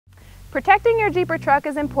Protecting your Jeep or truck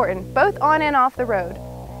is important, both on and off the road.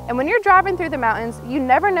 And when you're driving through the mountains, you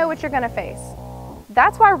never know what you're going to face.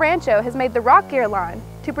 That's why Rancho has made the RockGEAR line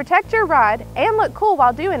to protect your ride and look cool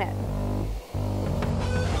while doing it.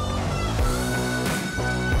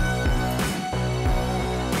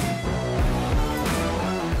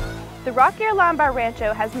 The RockGEAR line by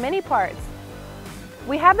Rancho has many parts.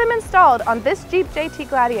 We have them installed on this Jeep JT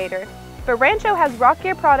Gladiator, but Rancho has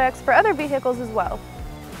RockGEAR products for other vehicles as well.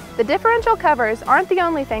 The differential covers aren't the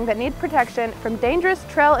only thing that need protection from dangerous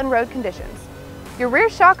trail and road conditions. Your rear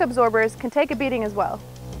shock absorbers can take a beating as well.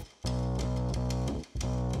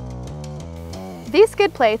 These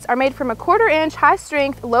skid plates are made from a 1/4 inch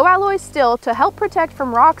high-strength, low-alloy steel to help protect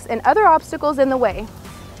from rocks and other obstacles in the way.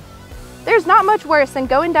 There's not much worse than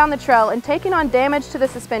going down the trail and taking on damage to the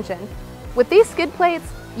suspension. With these skid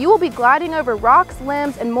plates, you will be gliding over rocks,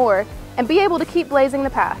 limbs, and more, and be able to keep blazing the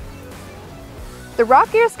path. The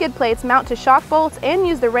RockGEAR skid plates mount to shock bolts and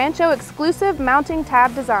use the Rancho exclusive mounting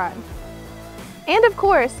tab design. And of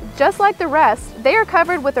course, just like the rest, they are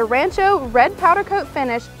covered with a Rancho red powder coat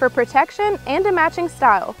finish for protection and a matching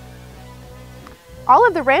style. All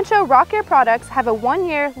of the Rancho RockGEAR products have a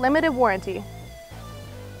 1-year limited warranty.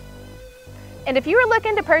 And if you are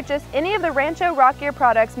looking to purchase any of the Rancho RockGEAR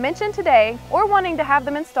products mentioned today or wanting to have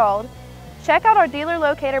them installed, check out our dealer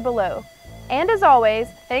locator below. And as always,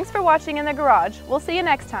 thanks for watching in the garage. We'll see you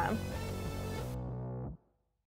next time.